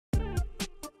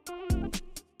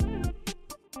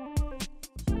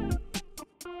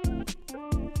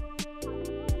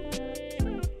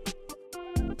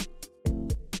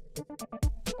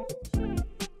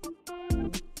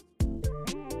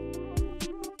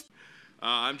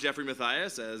I'm Jeffrey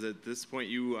Matthias. As at this point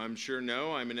you, I'm sure,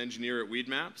 know, I'm an engineer at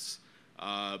Weedmaps.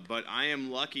 But I am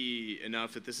lucky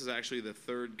enough that this is actually the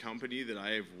third company that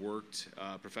I have worked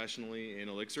professionally in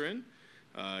Elixir in,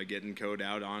 getting code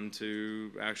out onto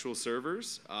actual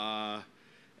servers.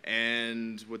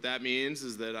 And what that means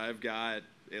is that I've got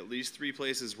at least 3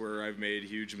 places where I've made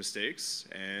huge mistakes.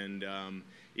 And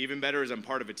even better is I'm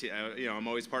part of a team. I'm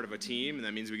always part of a team, and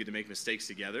that means we get to make mistakes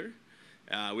together.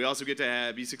 We also get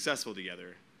to be successful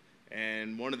together.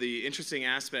 And one of the interesting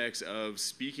aspects of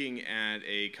speaking at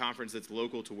a conference that's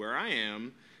local to where I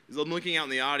am is I'm looking out in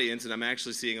the audience and I'm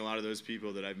actually seeing a lot of those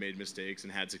people that I've made mistakes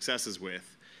and had successes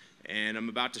with. And I'm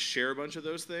about to share a bunch of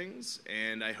those things,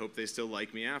 and I hope they still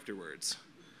like me afterwards.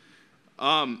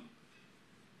 But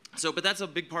that's a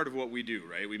big part of what we do,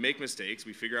 right? We make mistakes,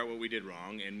 we figure out what we did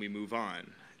wrong, and we move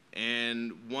on.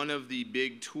 And one of the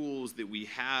big tools that we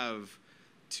have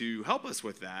to help us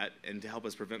with that and to help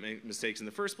us prevent mistakes in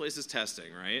the first place is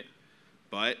testing, right?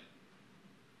 But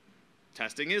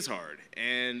testing is hard.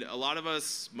 And a lot of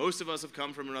us, most of us have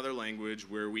come from another language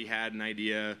where we had an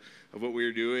idea of what we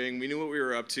were doing, we knew what we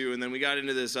were up to, and then we got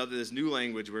into this new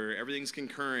language where everything's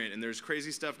concurrent and there's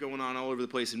crazy stuff going on all over the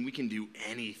place and we can do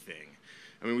anything.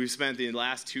 I mean, we've spent the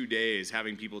last 2 days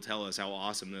having people tell us how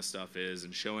awesome this stuff is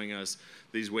and showing us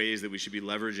these ways that we should be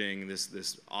leveraging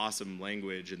this awesome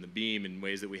language and the Beam in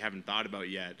ways that we haven't thought about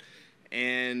yet.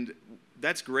 And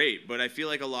that's great, but I feel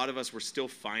like a lot of us were still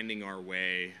finding our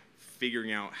way,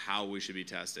 figuring out how we should be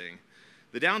testing.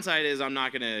 The downside is I'm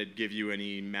not going to give you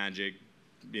any magic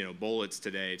bullets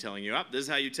today telling you, this is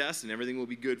how you test and everything will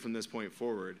be good from this point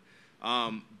forward.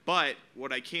 But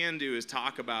what I can do is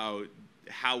talk about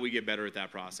how we get better at that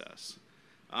process.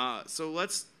 So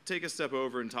let's take a step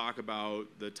over and talk about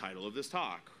the title of this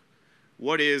talk.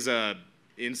 What is a,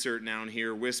 insert noun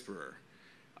here, whisperer?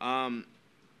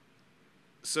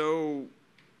 So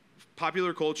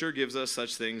popular culture gives us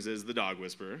such things as the dog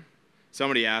whisperer.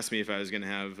 Somebody asked me if I was going to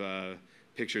have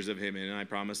pictures of him in, and I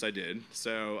promised I did.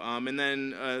 So, and then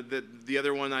the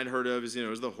other one I'd heard of is,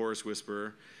 is the horse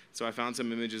whisperer. So I found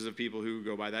some images of people who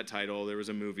go by that title. There was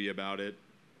a movie about it.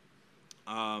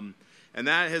 And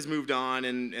that has moved on,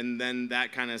 and then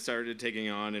that kind of started taking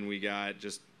on, and we got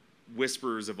just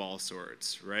whisperers of all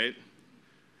sorts, right?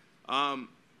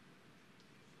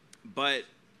 But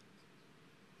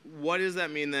what does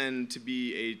that mean then to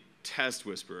be a test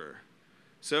whisperer?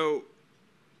 So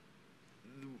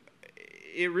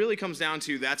it really comes down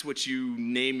to that's what you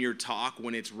name your talk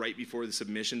when it's right before the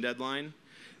submission deadline,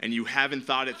 and you haven't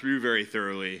thought it through very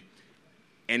thoroughly,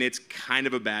 and it's kind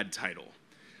of a bad title.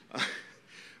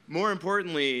 More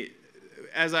importantly,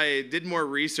 as I did more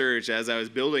research, as I was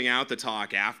building out the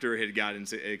talk after it had gotten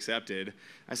accepted,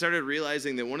 I started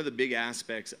realizing that one of the big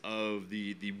aspects of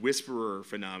the whisperer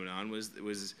phenomenon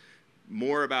was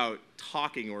more about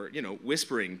talking or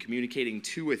whispering, communicating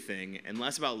to a thing, and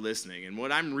less about listening. And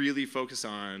what I'm really focused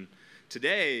on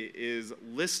today is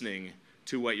listening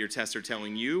to what your tests are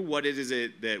telling you. What is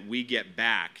it that we get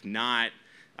back? Not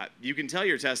you can tell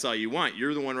your tests all you want.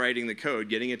 You're the one writing the code.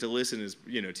 Getting it to listen is,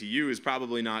 to you is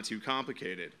probably not too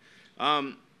complicated.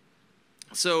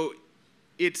 So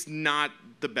it's not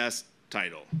the best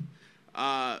title.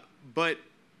 But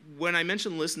when I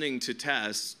mention listening to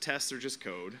tests are just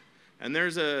code. And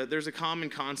there's a common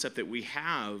concept that we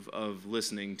have of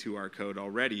listening to our code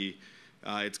already.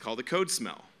 It's called a code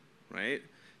smell, right?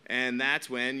 And that's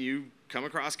when you come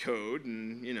across code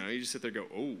and, you just sit there and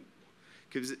go, oh.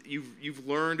 Because you've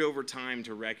learned over time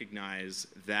to recognize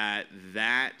that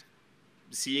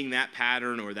seeing that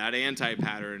pattern or that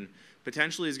anti-pattern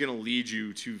potentially is going to lead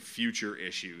you to future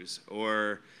issues.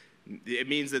 Or it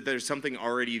means that there's something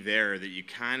already there that you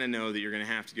kind of know that you're going to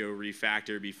have to go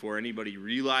refactor before anybody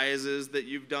realizes that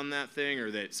you've done that thing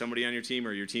or that somebody on your team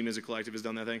or your team as a collective has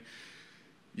done that thing.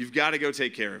 You've got to go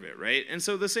take care of it, right? And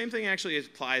so the same thing actually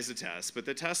applies to tests, but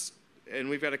the tests, and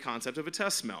we've got a concept of a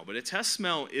test smell. But a test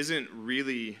smell isn't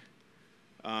really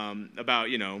about,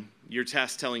 your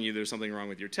test telling you there's something wrong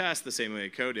with your test the same way a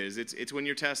code is. It's when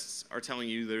your tests are telling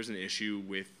you there's an issue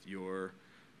with your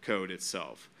code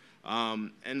itself.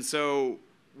 And so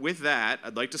with that,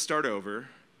 I'd like to start over.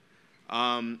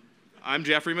 I'm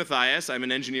Jeffrey Matthias. I'm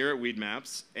an engineer at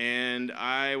Weedmaps, and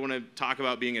I want to talk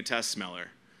about being a test smeller.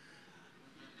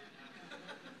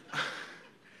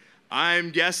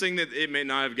 I'm guessing that it may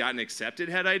not have gotten accepted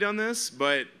had I done this,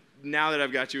 but now that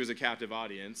I've got you as a captive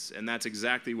audience, and that's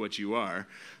exactly what you are,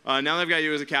 now that I've got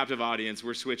you as a captive audience,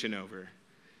 we're switching over.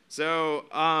 So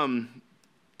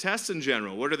tests in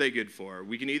general, what are they good for?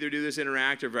 We can either do this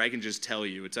interactive or I can just tell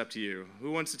you. It's up to you.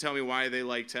 Who wants to tell me why they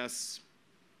like tests?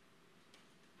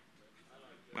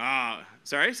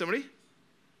 Sorry, somebody?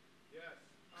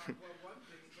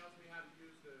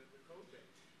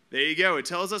 There you go. It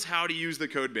tells us how to use the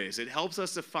code base. It helps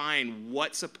us define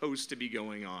what's supposed to be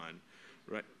going on.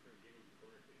 Right?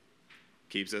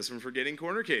 Keeps us from forgetting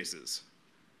corner cases.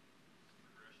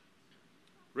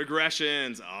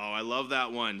 Regressions. Oh, I love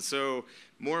that one. So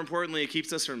more importantly, it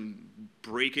keeps us from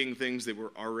breaking things that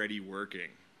were already working,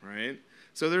 right?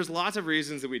 So there's lots of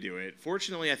reasons that we do it.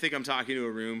 Fortunately, I think I'm talking to a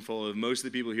room full of most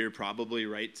of the people here probably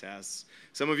write tests.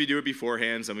 Some of you do it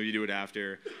beforehand, some of you do it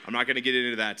after. I'm not going to get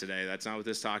into that today. That's not what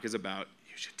this talk is about.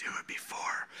 You should do it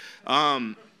before.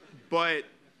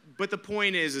 But the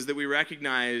point is that we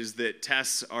recognize that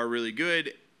tests are really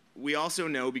good. We also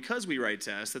know, because we write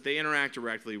tests, that they interact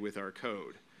directly with our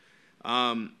code.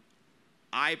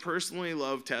 I personally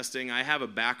love testing. I have a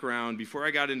background. Before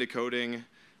I got into coding,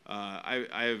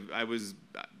 I was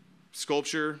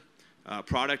sculpture,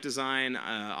 product design,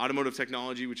 automotive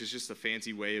technology, which is just a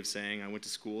fancy way of saying I went to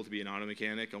school to be an auto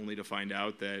mechanic, only to find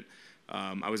out that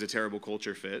I was a terrible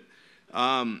culture fit.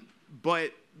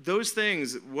 But those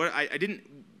things, what I didn't,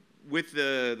 with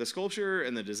the sculpture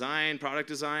and the design, product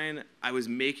design, I was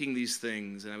making these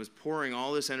things, and I was pouring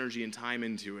all this energy and time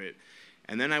into it.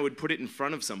 And then I would put it in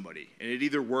front of somebody, and it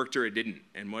either worked or it didn't.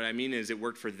 And what I mean is it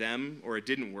worked for them or it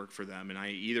didn't work for them, and I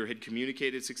either had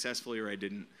communicated successfully or I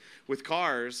didn't. With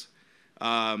cars,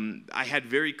 I had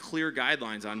very clear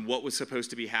guidelines on what was supposed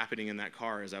to be happening in that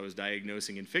car as I was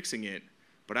diagnosing and fixing it,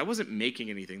 but I wasn't making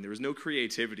anything. There was no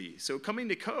creativity. So coming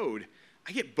to code,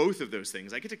 I get both of those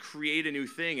things. I get to create a new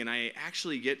thing, and I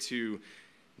actually get to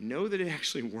know that it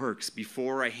actually works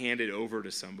before I hand it over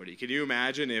to somebody. Can you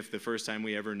imagine if the first time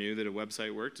we ever knew that a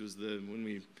website worked was when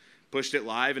we pushed it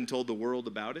live and told the world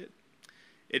about it?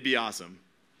 It'd be awesome.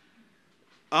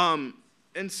 And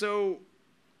so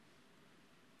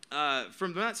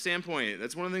from that standpoint,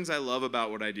 that's one of the things I love about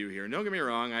what I do here. And don't get me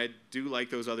wrong, I do like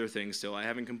those other things still. I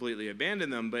haven't completely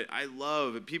abandoned them, but I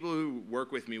love, people who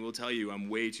work with me will tell you I'm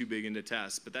way too big into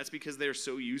tests, but that's because they're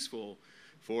so useful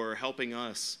for helping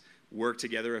us work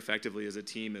together effectively as a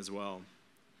team as well.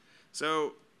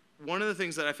 So one of the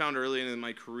things that I found early in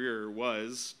my career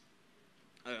was,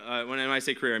 when I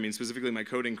say career, I mean specifically my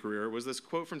coding career, was this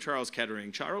quote from Charles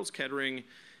Kettering. Charles Kettering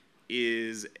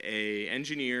is an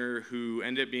engineer who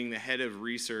ended up being the head of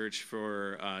research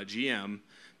for GM,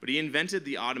 but he invented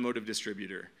the automotive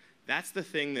distributor. That's the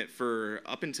thing that for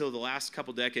up until the last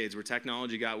couple decades where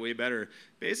technology got way better,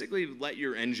 basically let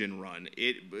your engine run.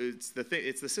 It's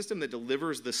the system that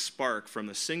delivers the spark from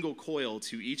the single coil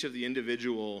to each of the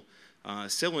individual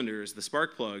cylinders, the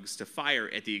spark plugs, to fire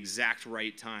at the exact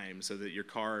right time so that your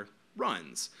car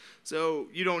runs. So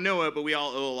you don't know it, but we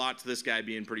all owe a lot to this guy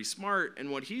being pretty smart,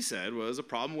 and what he said was a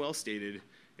problem well stated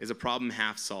is a problem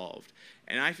half solved.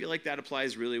 And I feel like that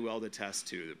applies really well to tests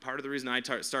too. Part of the reason I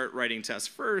start writing tests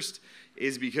first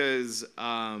is because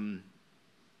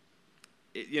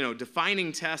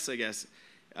defining tests, I guess,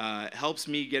 helps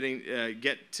me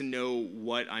get to know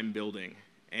what I'm building.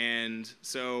 And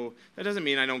so that doesn't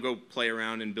mean I don't go play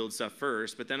around and build stuff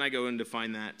first, but then I go and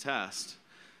define that test.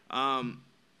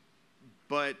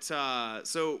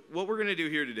 So what we're going to do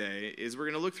here today is we're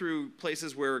going to look through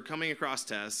places where coming across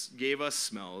tests gave us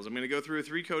smells. I'm going to go through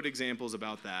 3 code examples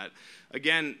about that.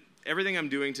 Again, everything I'm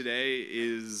doing today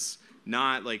is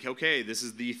not like, okay, this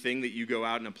is the thing that you go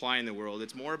out and apply in the world.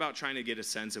 It's more about trying to get a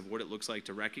sense of what it looks like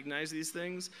to recognize these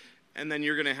things, and then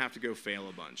you're going to have to go fail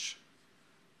a bunch.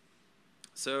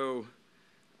 So,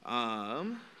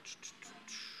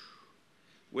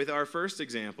 with our first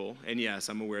example, and yes,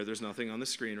 I'm aware there's nothing on the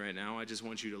screen right now. I just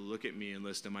want you to look at me and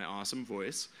listen to my awesome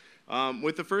voice.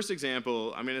 With the first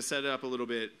example, I'm going to set it up a little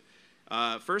bit.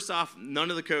 First off, none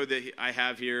of the code that I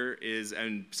have here is,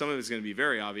 and some of it's going to be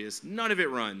very obvious, none of it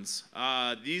runs.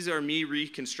 These are me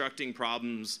reconstructing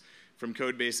problems from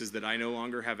code bases that I no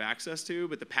longer have access to,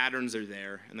 but the patterns are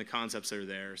there and the concepts are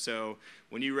there. So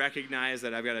when you recognize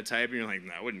that I've got a type and you're like,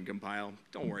 that wouldn't compile,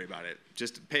 don't worry about it.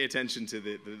 Just pay attention to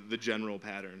the general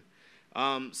pattern.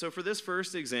 So for this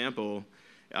first example,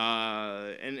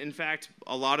 and in fact,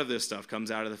 a lot of this stuff comes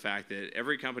out of the fact that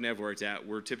every company I've worked at,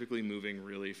 we're typically moving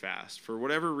really fast. For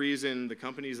whatever reason, the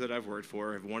companies that I've worked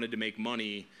for have wanted to make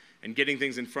money, and getting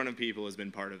things in front of people has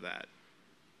been part of that.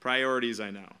 Priorities,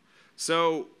 I know.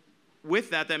 So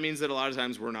with that, that means that a lot of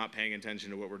times we're not paying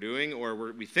attention to what we're doing,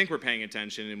 or we think we're paying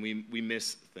attention and we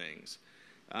miss things.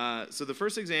 So the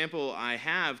first example I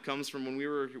have comes from when we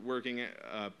were working,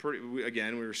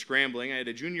 again, we were scrambling. I had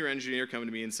a junior engineer come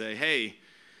to me and say, hey,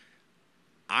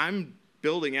 I'm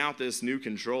building out this new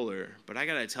controller, but I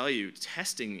gotta tell you,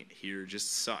 testing here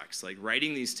just sucks. Like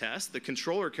writing these tests, the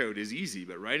controller code is easy,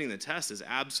 but writing the test is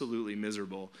absolutely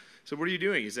miserable. So what are you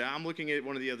doing? He said, I'm looking at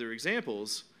one of the other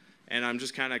examples, and I'm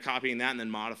just kind of copying that and then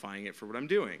modifying it for what I'm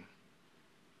doing.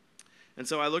 And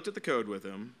so I looked at the code with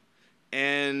him,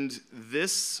 and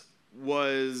this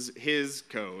was his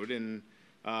code, and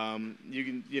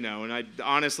and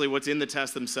honestly, what's in the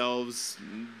tests themselves,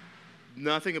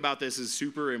 nothing about this is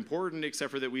super important,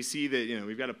 except for that we see that,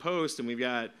 we've got a post and we've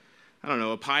got, I don't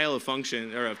know, a pile of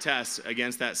of tests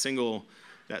against that single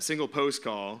post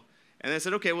call. And I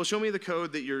said, okay, well, show me the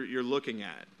code that you're looking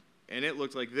at. And it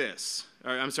looked like this.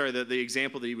 Or I'm sorry, the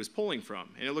example that he was pulling from.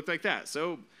 And it looked like that.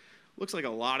 So looks like a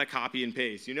lot of copy and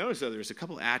paste. You notice, though, there's a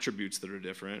couple attributes that are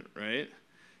different, right?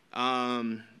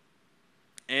 And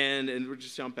we'll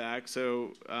just jump back.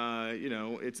 So,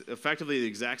 it's effectively the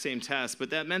exact same test, but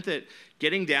that meant that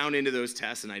getting down into those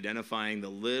tests and identifying the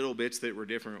little bits that were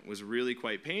different was really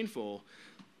quite painful.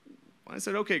 I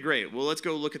said, okay, great. Well, let's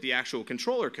go look at the actual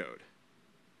controller code.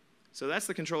 So that's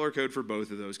the controller code for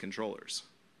both of those controllers.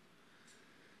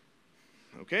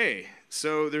 Okay,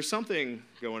 so there's something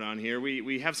going on here.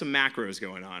 We have some macros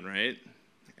going on, right?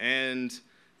 And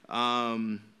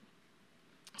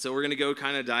so we're going to go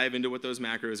kind of dive into what those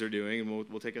macros are doing, and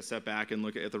we'll take a step back and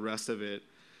look at the rest of it.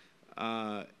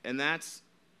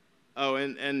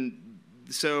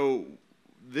 So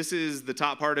this is the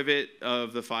top part of it,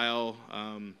 of the file.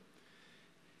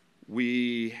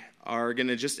 We are going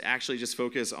to just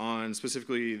focus on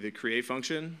specifically the create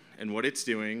function and what it's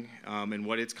doing, and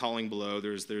what it's calling below.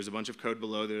 There's a bunch of code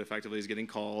below that effectively is getting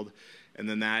called, and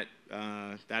then that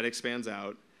expands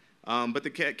out. But the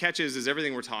catch is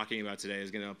everything we're talking about today is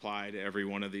going to apply to every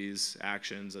one of these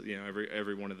actions,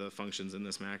 every one of the functions in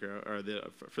this macro, or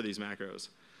for these macros.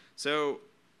 So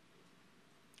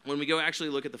when we go actually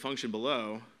look at the function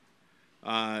below,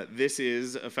 this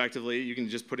is effectively, you can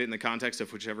just put it in the context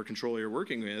of whichever controller you're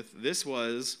working with. This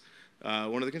was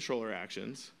one of the controller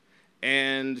actions.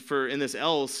 And in this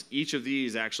else, each of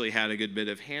these actually had a good bit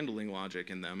of handling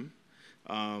logic in them.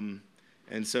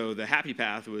 And so the happy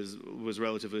path was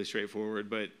relatively straightforward,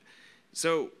 but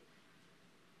so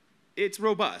it's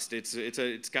robust.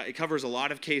 It covers a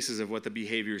lot of cases of what the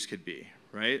behaviors could be,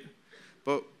 right?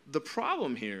 But the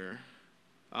problem here,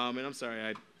 and I'm sorry,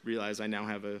 I realize I now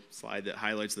have a slide that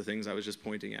highlights the things I was just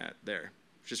pointing at there.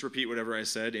 Just repeat whatever I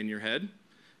said in your head,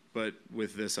 but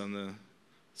with this on the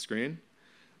screen.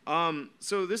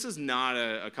 So this is not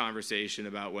a conversation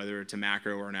about whether it's a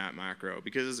macro or not macro,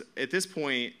 because at this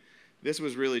point, this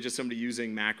was really just somebody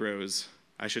using macros.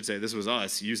 I should say this was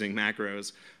us using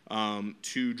macros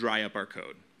to dry up our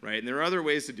code, right? And there are other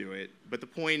ways to do it, but the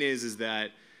point is that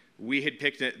we had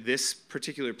picked this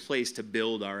particular place to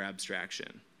build our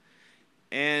abstraction.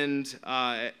 And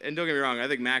don't get me wrong, I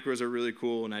think macros are really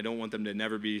cool, and I don't want them to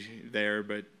never be there,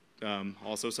 but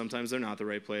also sometimes they're not the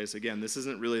right place. Again, this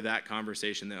isn't really that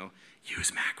conversation, though.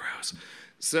 Use macros.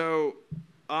 So.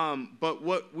 But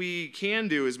what we can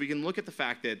do is we can look at the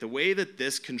fact that the way that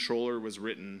this controller was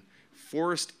written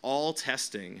forced all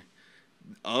testing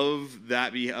of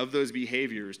those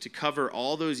behaviors to cover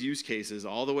all those use cases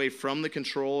all the way from the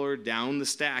controller down the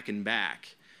stack and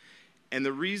back. And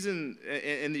the reason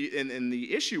and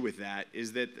the issue with that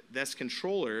is that this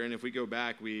controller, and if we go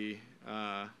back, we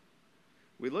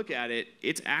look at it,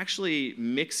 it's actually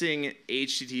mixing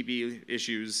HTTP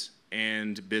issues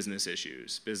and business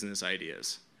issues, business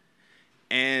ideas.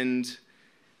 And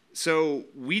so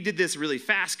we did this really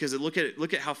fast because look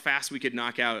at how fast we could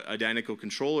knock out identical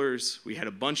controllers. We had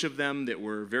a bunch of them that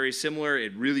were very similar.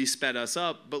 It really sped us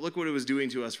up, but look what it was doing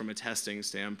to us from a testing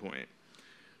standpoint,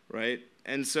 right?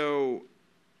 And so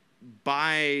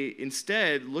by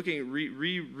instead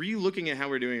re-looking at how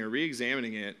we're doing or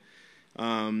re-examining it,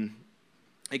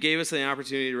 it gave us the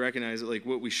opportunity to recognize that, like,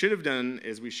 what we should have done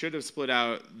is we should have split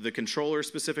out the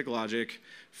controller-specific logic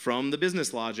from the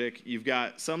business logic. You've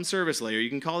got some service layer. You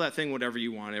can call that thing whatever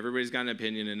you want. Everybody's got an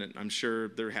opinion in it. I'm sure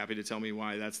they're happy to tell me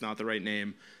why that's not the right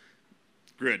name.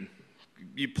 Good.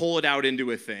 You pull it out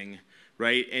into a thing,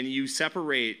 right? And you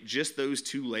separate just those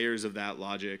two layers of that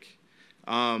logic.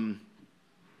 And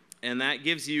that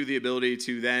gives you the ability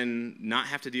to then not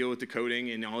have to deal with the coding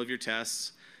in all of your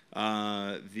tests.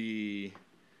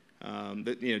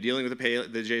 Dealing with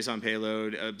the JSON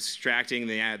payload, abstracting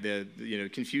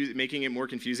making it more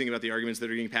confusing about the arguments that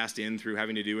are getting passed in through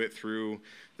having to do it through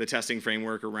the testing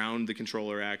framework around the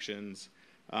controller actions,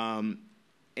 and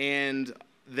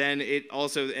then it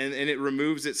also and it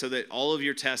removes it so that all of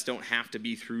your tests don't have to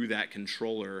be through that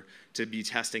controller to be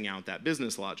testing out that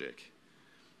business logic.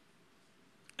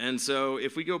 And so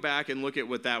if we go back and look at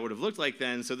what that would have looked like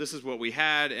then, so this is what we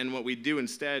had, and what we'd do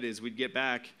instead is we'd get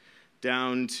back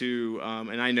down to,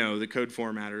 and I know the code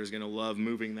formatter is going to love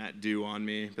moving that do on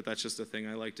me, but that's just a thing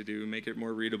I like to do, make it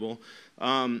more readable.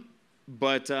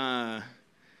 But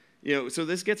so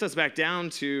this gets us back down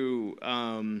to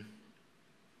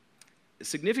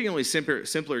significantly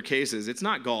simpler cases. It's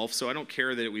not golf, so I don't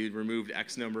care that we removed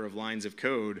X number of lines of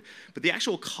code, but the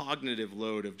actual cognitive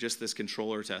load of just this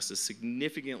controller test is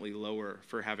significantly lower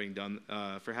for having done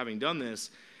this.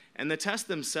 And the tests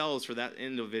themselves for that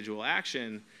individual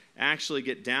action actually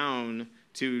get down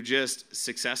to just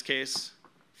success case,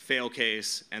 fail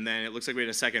case, and then it looks like we had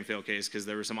a second fail case because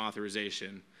there was some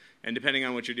authorization. And depending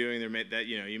on what you're doing,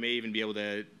 you may even be able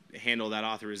to handle that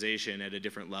authorization at a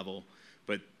different level.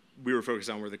 But we were focused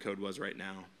on where the code was right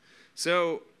now.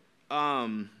 So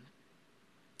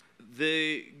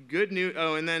the good news,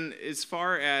 and then as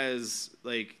far as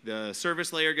like the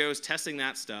service layer goes, testing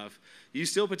that stuff, you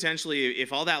still potentially,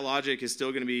 if all that logic is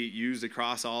still going to be used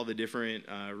across all the different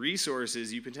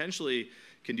resources, you potentially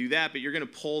can do that, but you're going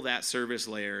to pull that service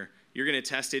layer. You're going to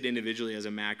test it individually as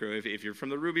a macro. If you're from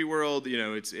the Ruby world,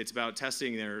 it's about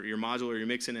testing your module, or you're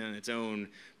mixing it on its own,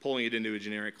 pulling it into a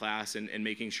generic class and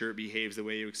making sure it behaves the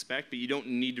way you expect, but you don't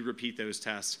need to repeat those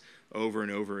tests over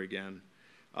and over again.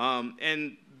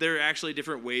 And there are actually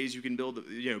different ways you can build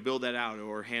that out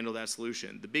or handle that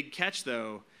solution. The big catch,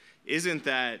 though, isn't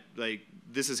that like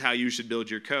this is how you should build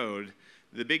your code.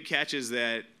 The big catch is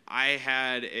that I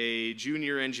had a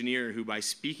junior engineer who, by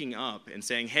speaking up and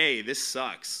saying, "Hey, this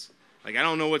sucks. Like, I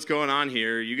don't know what's going on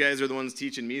here. You guys are the ones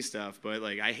teaching me stuff, but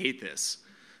like I hate this."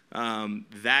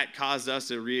 That caused us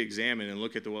to re-examine and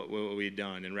look at what we'd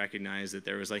done and recognize that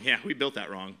there was like, yeah, we built that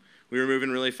wrong. We were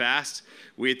moving really fast.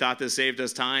 We thought this saved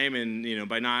us time, and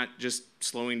by not just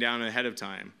slowing down ahead of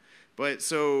time. But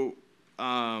so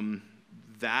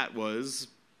that was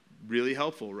really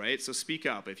helpful, right? So speak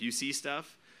up. If you see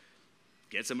stuff,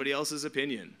 get somebody else's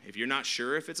opinion. If you're not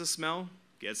sure if it's a smell,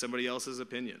 get somebody else's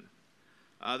opinion.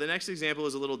 The next example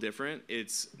is a little different.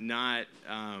 It's not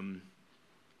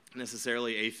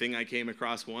necessarily a thing I came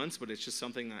across once, but it's just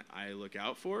something that I look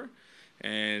out for.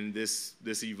 And this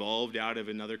evolved out of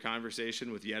another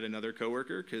conversation with yet another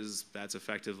coworker, because that's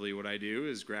effectively what I do,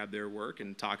 is grab their work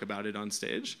and talk about it on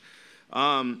stage.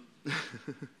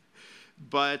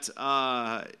 But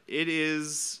it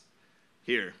is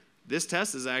here. This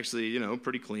test is actually,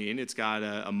 pretty clean. It's got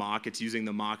a mock. It's using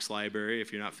the mocks library.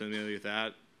 If you're not familiar with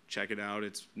that, check it out.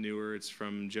 It's newer. It's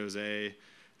from Jose.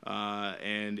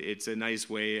 And it's a nice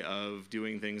way of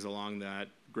doing things along that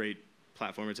great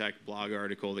Platform Attack blog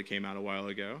article that came out a while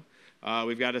ago.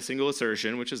 We've got a single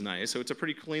assertion, which is nice. So it's a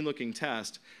pretty clean-looking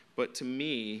test. But to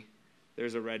me,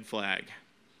 there's a red flag.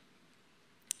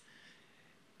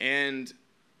 And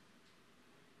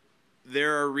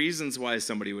there are reasons why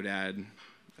somebody would add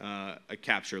a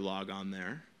capture log on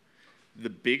there. The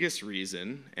biggest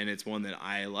reason, and it's one that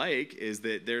I like, is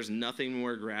that there's nothing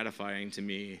more gratifying to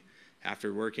me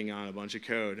after working on a bunch of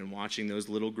code and watching those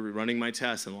running my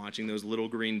tests and watching those little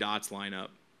green dots line up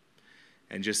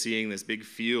and just seeing this big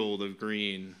field of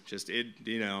green.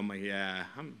 I'm like, yeah,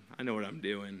 I know what I'm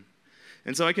doing.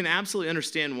 And so I can absolutely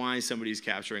understand why somebody's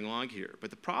capturing log here. But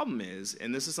the problem is,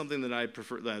 and this is something that I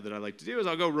prefer, that I like to do, is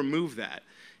I'll go remove that.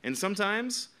 And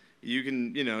sometimes you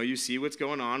can, you see what's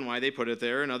going on, why they put it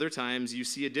there, and other times you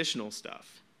see additional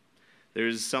stuff.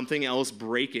 There's something else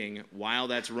breaking while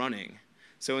that's running.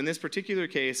 So in this particular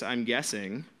case, I'm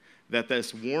guessing that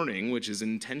this warning, which is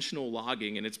intentional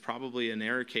logging, and it's probably an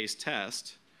error case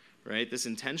test, right? This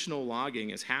intentional logging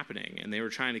is happening, and they were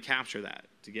trying to capture that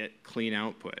to get clean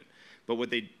output. But what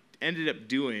they ended up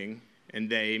doing, and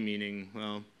they, meaning,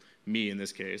 well, me in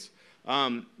this case,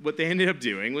 what they ended up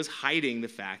doing was hiding the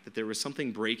fact that there was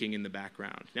something breaking in the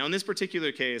background. Now, in this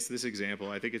particular case, this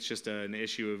example, I think it's just an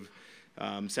issue of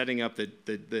setting up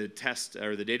the test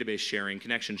or the database sharing,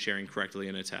 connection sharing correctly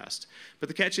in a test. But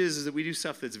the catch is that we do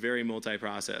stuff that's very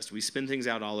multi-processed. We spin things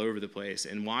out all over the place,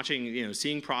 and watching,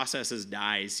 seeing processes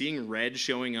die, seeing red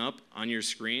showing up on your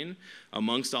screen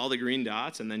amongst all the green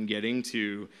dots, and then getting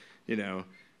to,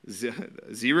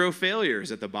 0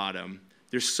 failures at the bottom.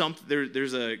 There's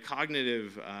a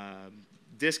cognitive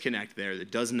disconnect there that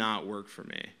does not work for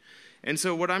me. And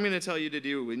so what I'm going to tell you to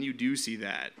do when you do see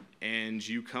that and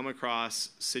you come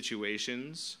across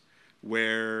situations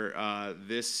where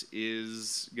this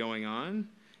is going on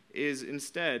is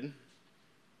instead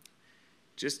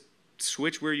just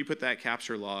switch where you put that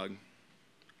capture log,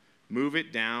 move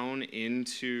it down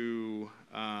into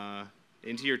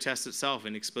your test itself,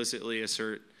 and explicitly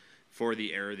assert for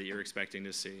the error that you're expecting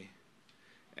to see.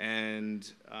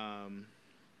 And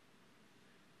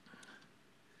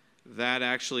that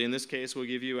actually, in this case, will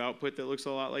give you output that looks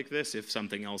a lot like this if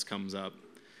something else comes up.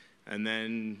 And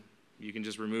then you can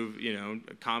just remove,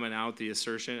 comment out the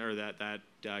assertion or that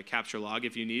capture log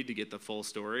if you need to get the full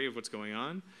story of what's going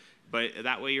on. But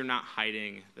that way you're not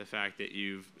hiding the fact that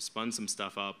you've spun some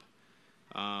stuff up.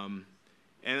 And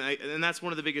that's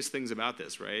one of the biggest things about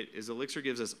this, right, is Elixir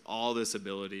gives us all this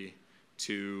ability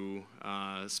to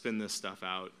spin this stuff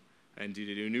out and to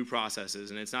do new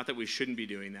processes. And it's not that we shouldn't be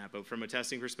doing that, but from a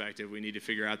testing perspective, we need to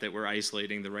figure out that we're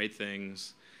isolating the right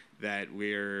things, that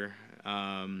we're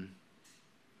and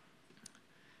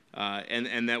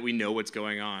that we know what's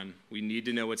going on. We need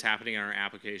to know what's happening in our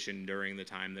application during the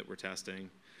time that we're testing.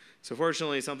 So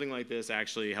fortunately, something like this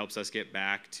actually helps us get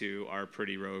back to our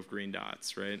pretty row of green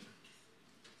dots, right?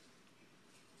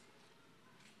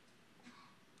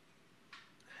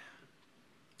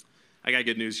 I got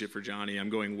good news here for Johnny. I'm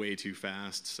going way too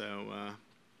fast, so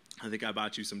I think I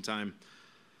bought you some time.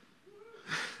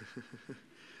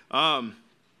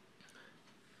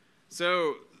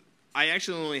 So I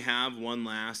actually only have one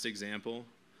last example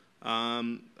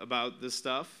about this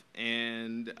stuff,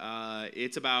 and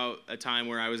it's about a time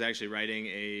where I was actually writing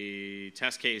a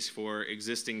test case for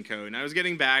existing code. And I was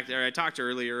getting back there. I talked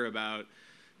earlier about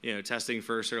testing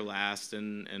first or last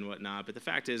and whatnot, but the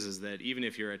fact is that even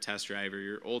if you're a test driver,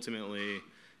 you're ultimately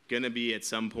going to be at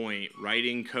some point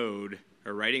writing code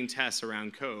or writing tests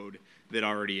around code that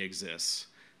already exists.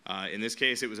 In this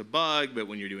case, it was a bug, but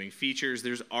when you're doing features,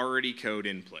 there's already code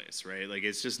in place, right? Like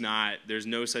it's just not, there's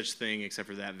no such thing except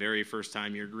for that very first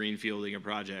time you're greenfielding a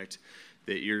project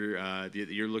that you're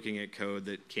looking at code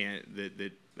that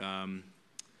that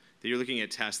you're looking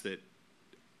at tests that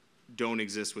don't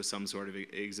exist with some sort of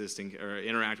existing or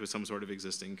interact with some sort of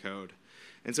existing code.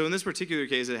 And so in this particular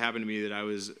case, it happened to me that I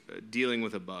was dealing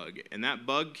with a bug, and that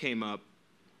bug came up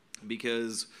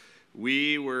because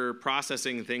we were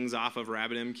processing things off of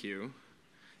RabbitMQ,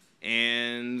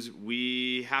 and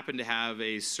we happened to have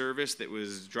a service that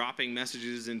was dropping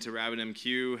messages into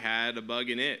RabbitMQ had a bug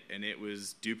in it, and it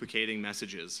was duplicating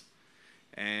messages.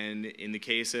 And in the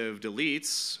case of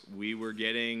deletes, we were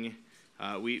getting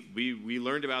we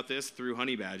learned about this through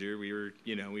Honey Badger. We were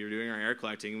doing our error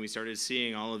collecting, and we started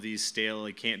seeing all of these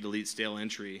can't delete stale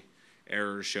entry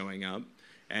errors showing up.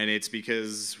 And it's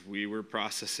because we were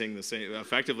processing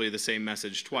effectively the same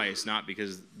message twice, not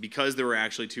because there were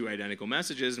actually two identical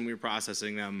messages, and we were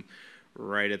processing them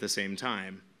right at the same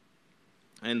time.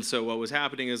 And so what was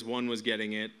happening is one was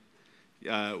getting it.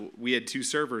 We had two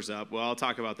servers up. Well, I'll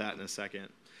talk about that in a second.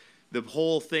 The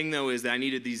whole thing, though, is that I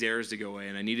needed these errors to go away,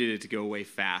 and I needed it to go away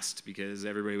fast because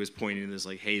everybody was pointing to this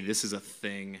like, hey, this is a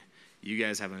thing. You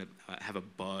guys have a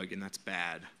bug, and that's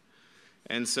bad.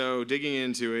 And so digging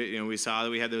into it, we saw that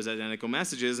we had those identical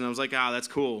messages, and I was like, that's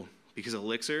cool, because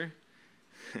Elixir,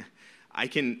 I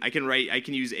can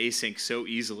use async so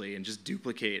easily and just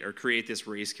duplicate or create this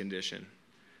race condition,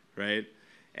 right?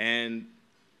 And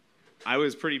I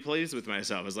was pretty pleased with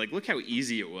myself. I was like, look how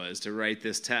easy it was to write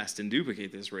this test and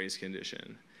duplicate this race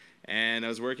condition. And I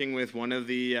was working with one of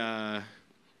the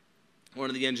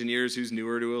engineers who's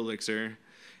newer to Elixir,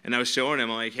 and I was showing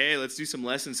him, I'm like, hey, let's do some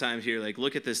lesson time here. Like,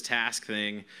 look at this task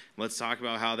thing. Let's talk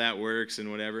about how that works and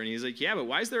whatever. And he's like, yeah, but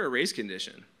why is there a race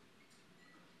condition?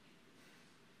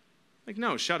 Like,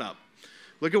 no, shut up.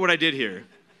 Look at what I did here.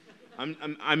 I'm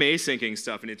asyncing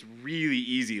stuff, and it's really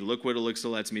easy. Look what Elixir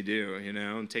lets me do,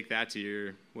 and take that to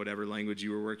your whatever language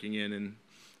you were working in and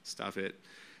stuff it.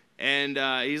 And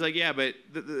he's like, yeah, but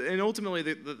and ultimately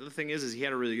the thing is he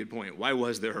had a really good point. Why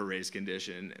was there a race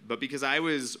condition? But because I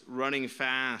was running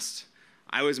fast,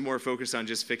 I was more focused on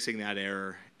just fixing that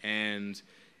error. And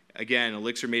again,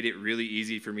 Elixir made it really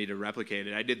easy for me to replicate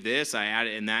it. I did this, I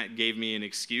added, and that gave me an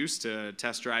excuse to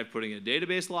test drive putting a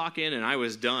database lock in, and I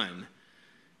was done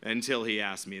until he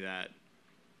asked me that.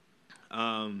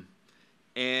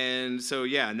 And so,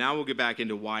 yeah, now we'll get back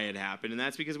into why it happened. And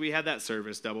that's because we had that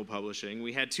service, double publishing.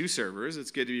 We had two servers.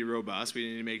 It's good to be robust. We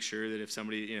need to make sure that if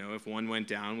somebody, if one went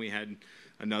down, we had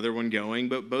another one going.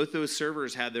 But both those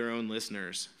servers had their own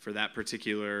listeners for that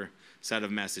particular set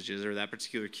of messages or that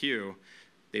particular queue.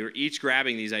 They were each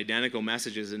grabbing these identical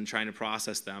messages and trying to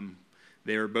process them.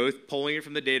 They were both pulling it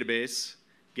from the database,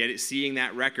 seeing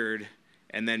that record,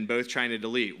 and then both trying to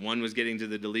delete. One was getting to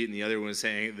the delete, and the other one was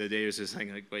saying, the data was just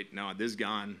saying, like, wait, no, this is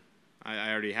gone.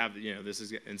 I already have, this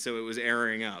is, and so it was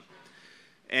erroring up.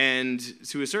 And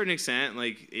to a certain extent,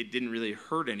 like, it didn't really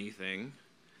hurt anything.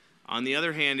 On the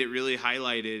other hand, it really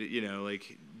highlighted,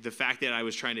 like, the fact that I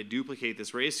was trying to duplicate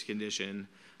this race condition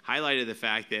highlighted the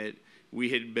fact that we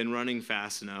had been running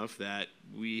fast enough that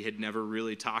we had never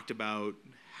really talked about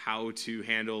how to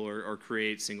handle or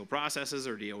create single processes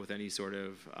or deal with any sort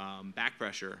of back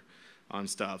pressure on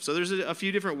stuff. So there's a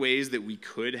few different ways that we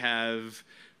could have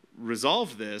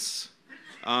resolved this,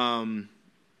 but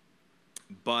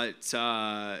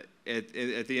at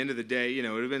the end of the day, it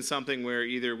would have been something where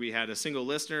either we had a single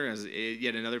listener as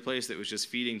yet another place that was just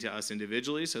feeding to us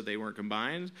individually so they weren't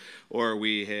combined, or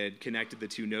we had connected the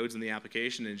two nodes in the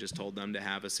application and just told them to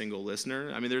have a single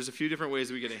listener. I mean, there's a few different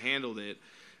ways we could have handled it.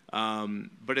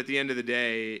 But at the end of the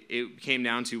day, it came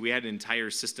down to we had an entire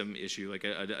system issue, like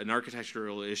an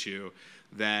architectural issue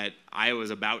that I was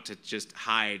about to just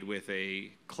hide with a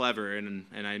clever, and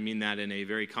I mean that in a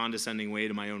very condescending way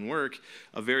to my own work,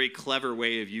 a very clever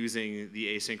way of using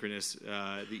the asynchronous,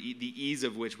 the ease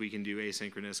of which we can do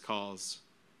asynchronous calls.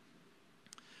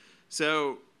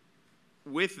 So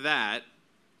with that,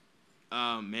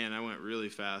 man, I went really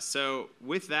fast. So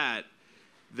with that,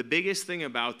 the biggest thing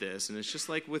about this, and it's just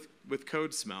like with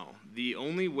code smell, the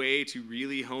only way to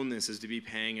really hone this is to be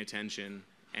paying attention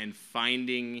and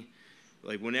finding,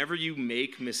 like whenever you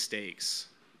make mistakes,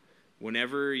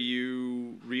 whenever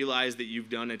you realize that you've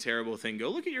done a terrible thing, go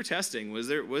look at your testing. Was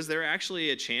there actually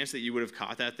a chance that you would have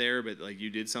caught that there, but like you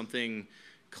did something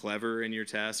clever in your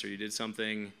test, or you did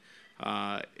something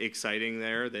exciting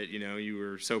there that you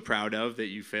were so proud of that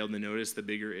you failed to notice the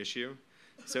bigger issue?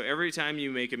 So every time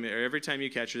you every time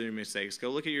you catch your mistakes, go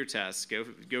look at your tests.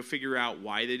 Go figure out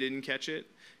why they didn't catch it.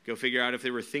 Go figure out if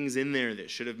there were things in there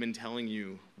that should have been telling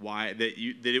you why that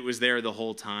it was there the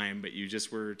whole time, but you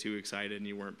just were too excited and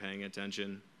you weren't paying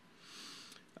attention.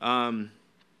 So,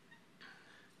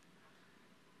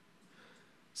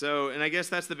 and I guess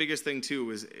that's the biggest thing too,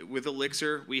 is with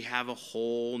Elixir, we have a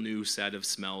whole new set of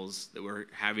smells that we're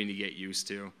having to get used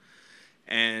to.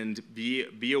 And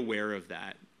be aware of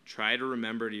that. Try to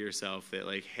remember to yourself that,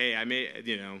 like, hey, I may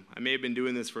have been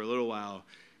doing this for a little while.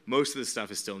 Most of this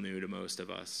stuff is still new to most of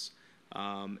us.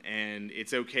 And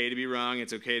it's okay to be wrong.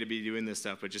 It's okay to be doing this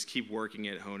stuff, but just keep working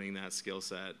at honing that skill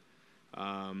set.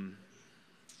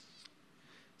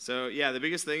 So yeah, the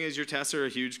biggest thing is your tests are a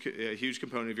huge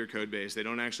component of your code base. They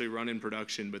don't actually run in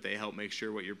production, but they help make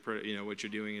sure what you're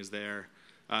doing is there,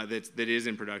 that is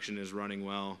in production is running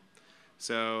well.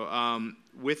 So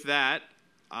with that,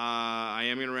 I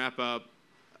am going to wrap up.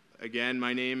 Again,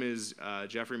 my name is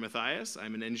Jeffrey Matthias.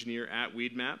 I'm an engineer at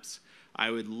Weedmaps.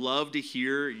 I would love to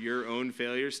hear your own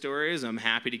failure stories. I'm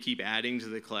happy to keep adding to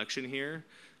the collection here.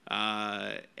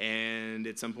 And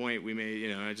at some point, we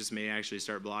may, I just may actually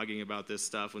start blogging about this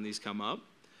stuff when these come up.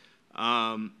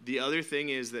 The other thing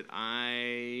is that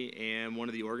I am one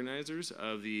of the organizers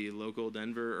of the local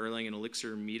Denver, Erlang, and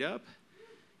Elixir meetup.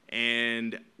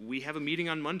 And we have a meeting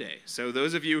on Monday. So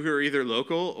those of you who are either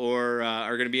local or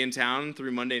are going to be in town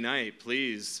through Monday night,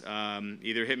 please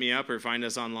either hit me up or find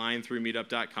us online through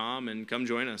meetup.com and come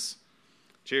join us.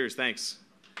 Cheers, thanks.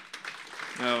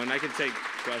 Oh, and I can take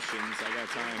questions. I got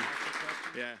time.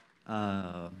 Yeah.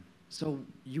 So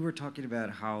you were talking about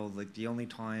how like the only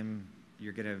time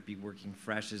you're going to be working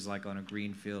fresh is like on a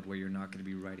green field where you're not going to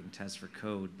be writing tests for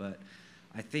code. But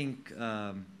I think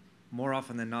more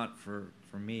often than not for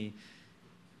me,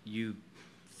 you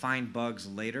find bugs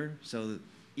later. So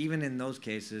even in those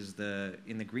cases,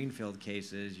 in the greenfield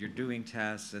cases, you're doing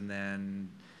tests and then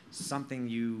something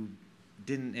you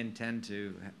didn't intend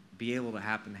to be able to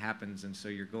happen happens, and so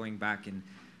you're going back and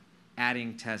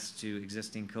adding tests to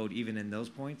existing code even in those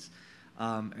points.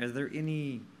 Are there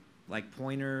any like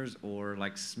pointers or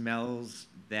like smells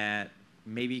that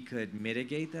maybe could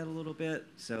mitigate that a little bit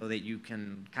so that you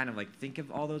can kind of like think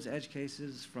of all those edge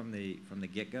cases from the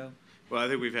get-go? Well, I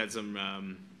think we've had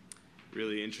some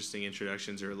really interesting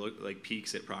introductions or like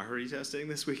peeks at property testing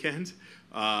this weekend,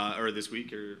 or this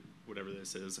week, or whatever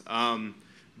this is.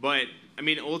 But I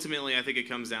mean, ultimately, I think it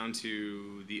comes down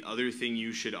to the other thing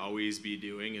you should always be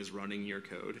doing is running your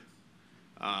code.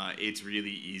 It's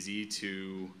really easy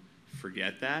to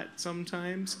forget that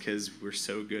sometimes because we're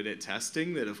so good at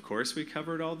testing that of course we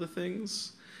covered all the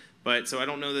things. But so I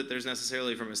don't know that there's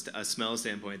necessarily from a smell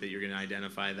standpoint that you're going to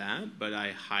identify that, but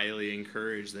I highly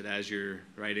encourage that as you're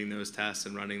writing those tests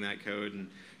and running that code and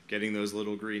getting those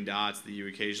little green dots that you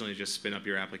occasionally just spin up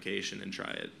your application and try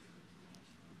it.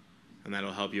 And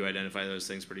that'll help you identify those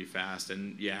things pretty fast.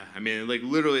 And yeah, I mean, like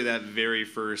literally the very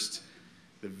first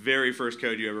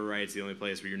code you ever write is the only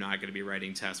place where you're not going to be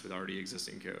writing tests with already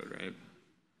existing code, right?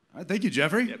 All right, thank you,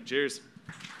 Jeffrey. Yep, cheers.